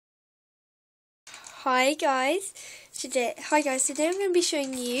Today I'm going to be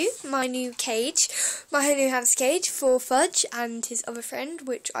showing you my new cage, my new hamster cage for Fudge and his other friend,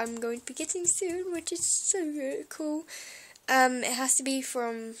 which I'm going to be getting soon, which is so really cool. It has to be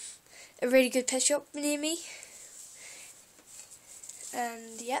from a really good pet shop near me,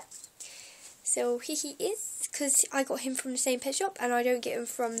 and yeah, so here he is, because I got him from the same pet shop, and I don't get him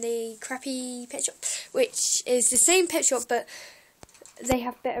from the crappy pet shop, which is the same pet shop, but they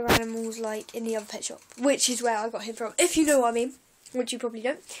have better animals like in the other pet shop, which is where I got him from, if you know what I mean, which you probably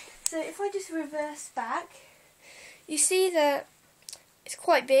don't. So if I just reverse back, you see that it's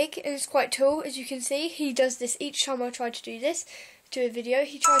quite big and it's quite tall, as you can see. He does this each time I try to do this to a video.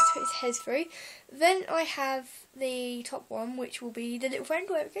 He tries to put his head through. Then I have the top one, which will be the little friend,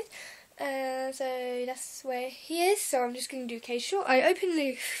 where it goes. So that's where he is. So I'm just going to do cage shot. I opened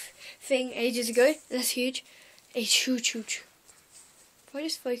the thing ages ago. That's huge. It's huge. If I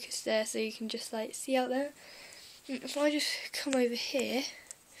just focus there so you can just like see out there. If I just come over here,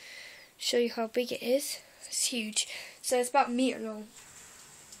 show you how big it is. It's huge. So it's about a metre long.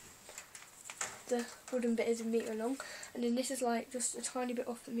 The wooden bit is a metre long, and then this is like just a tiny bit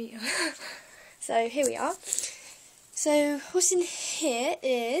off the metre. So here we are. So what's in here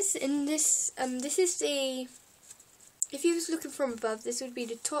is, in this, this is the, if you was looking from above, this would be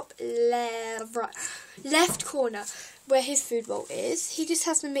the top left corner where his food bowl is. He just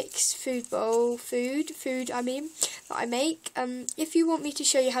has the mixed food bowl, I mean, that I make. If you want me to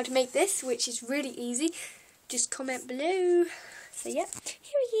show you how to make this, which is really easy, just comment below. So yeah,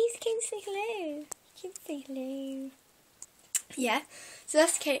 here he is. Can you say hello? Can you say hello? Yeah. So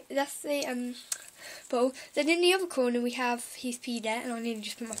that's the bowl. Then in the other corner we have his pee there, and I nearly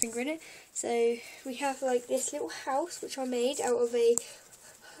just put my finger in it. So we have like this little house which I made out of a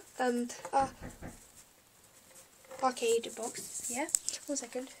arcade box. Yeah. 1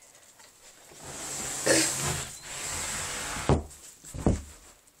 second.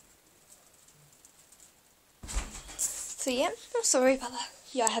 So yeah, I'm sorry about that.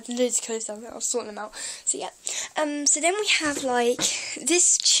 Yeah, I had loads of clothes on, I was sorting them out. So yeah. So then we have like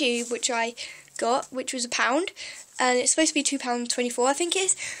this tube which I got, which was £1, and it's supposed to be £2.24, I think it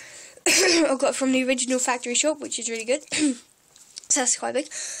is. I got it from the original factory shop, which is really good. So that's quite big.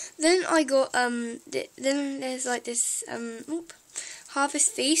 Then I got then there's like this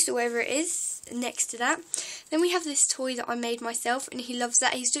Harvest Feast or whatever it is next to that. Then we have this toy that I made myself, and he loves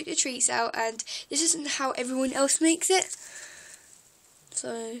that. He's took the treats out, and this isn't how everyone else makes it.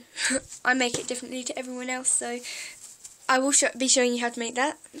 So I make it differently to everyone else. So I will be showing you how to make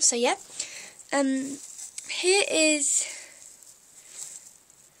that. So yeah, here is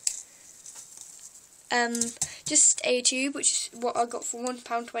just a tube, which is what I got for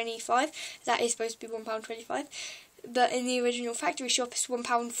 £1.25. That is supposed to be £1.25, but in the original factory shop it's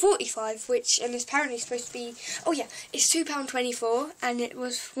 £1.45, which and it's apparently supposed to be, oh yeah, it's £2.24, and it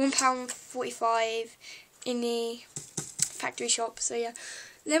was £1.45 in the factory shop. So yeah.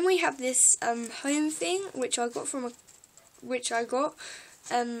 Then we have this home thing, which I got from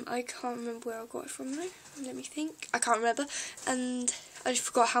I can't remember where I got it from though. Let me think. I can't remember, and I just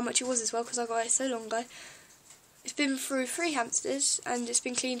forgot how much it was as well, because I got it so long ago. It's been through 3 hamsters, and it's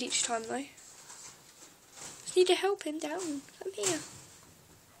been cleaned each time though. Just need to help him down. Come here.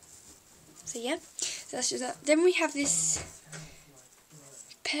 So yeah, so that's just that. Then we have this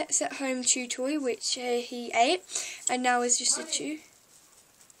Pets at Home chew toy, which he ate, and now is just a chew.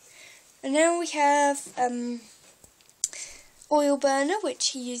 And now we have oil burner, which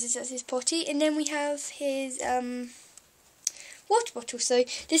he uses as his potty, and then we have his water bottle. So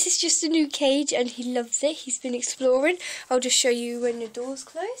this is just a new cage, and he loves it. He's been exploring. I'll just show you when the door's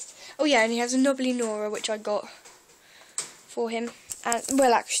closed. Oh yeah, and he has a knobbly Nora, which I got for him. And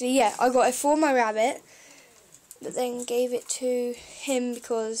well, actually, yeah, I got it for my rabbit, but then gave it to him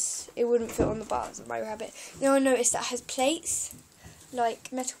because it wouldn't fit on the bars of my rabbit. Now I noticed that it has plates,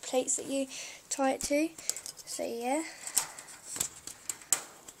 like metal plates that you tie it to. So yeah.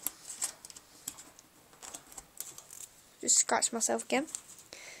 Just scratch myself again.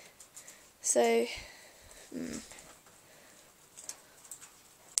 So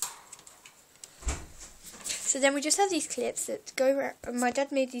so then we just have these clips that go around. My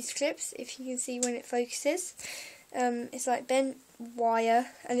dad made these clips, if you can see when it focuses. It's like bent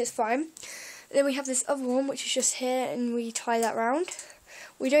wire, and it's fine. Then we have this other one, which is just here, and we tie that round.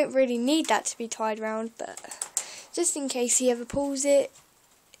 We don't really need that to be tied round, but just in case he ever pulls it,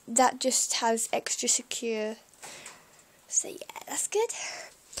 that just has extra secure. So yeah, that's good.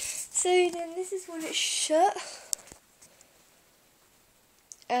 So then this is when it's shut.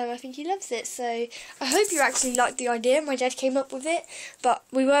 and I think he loves it. So I hope you actually like the idea. My dad came up with it, but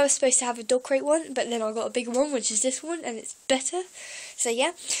we were supposed to have a dog crate one, but then I got a bigger one, which is this one, and it's better. So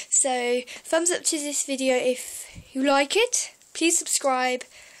yeah, so thumbs up to this video if you like it. Please subscribe.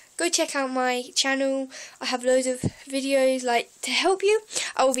 Go check out my channel. I have loads of videos to help you.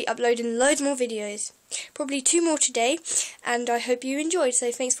 I will be uploading loads more videos, probably 2 more today, and I hope you enjoyed.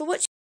 So thanks for watching.